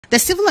The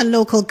Civil and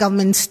Local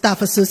Government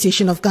Staff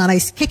Association of Ghana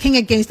is kicking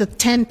against the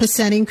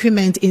 10%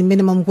 increment in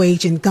minimum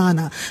wage in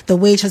Ghana. The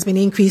wage has been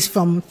increased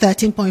from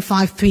 13.53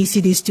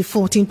 cedis to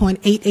 14.88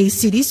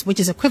 cedis,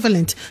 which is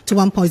equivalent to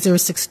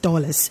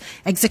 $1.06.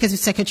 Executive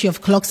Secretary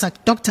of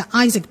CLOGSAG, Dr.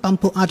 Isaac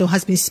Bampo-Addo,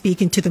 has been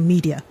speaking to the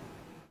media.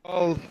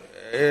 Well,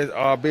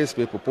 our base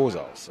pay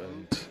proposals,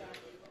 and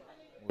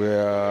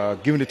we're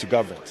giving it to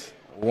government.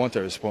 We want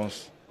a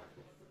response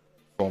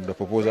from the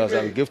proposals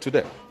that we give to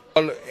them.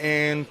 Well,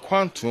 in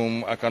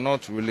quantum, I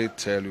cannot really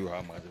tell you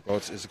how much,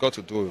 because it's got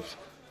to do with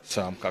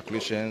some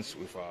calculations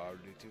with our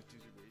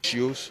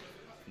ratios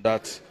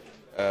that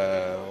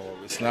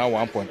it's now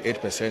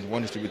 1.8%,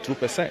 one is to be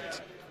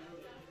 2%.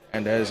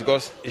 And there's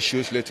got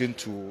issues relating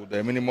to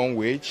the minimum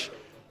wage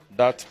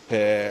that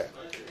per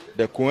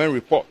the Cohen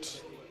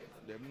report,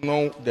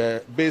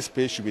 the base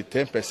pay should be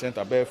 10%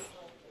 above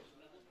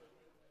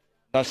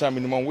national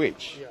minimum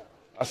wage.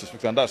 As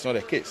expected, and that's not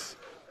the case.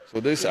 So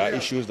these are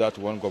issues that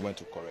we want government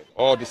to correct.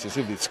 All this is,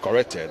 if it's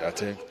corrected, I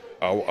think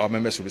our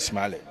members will be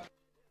smiling.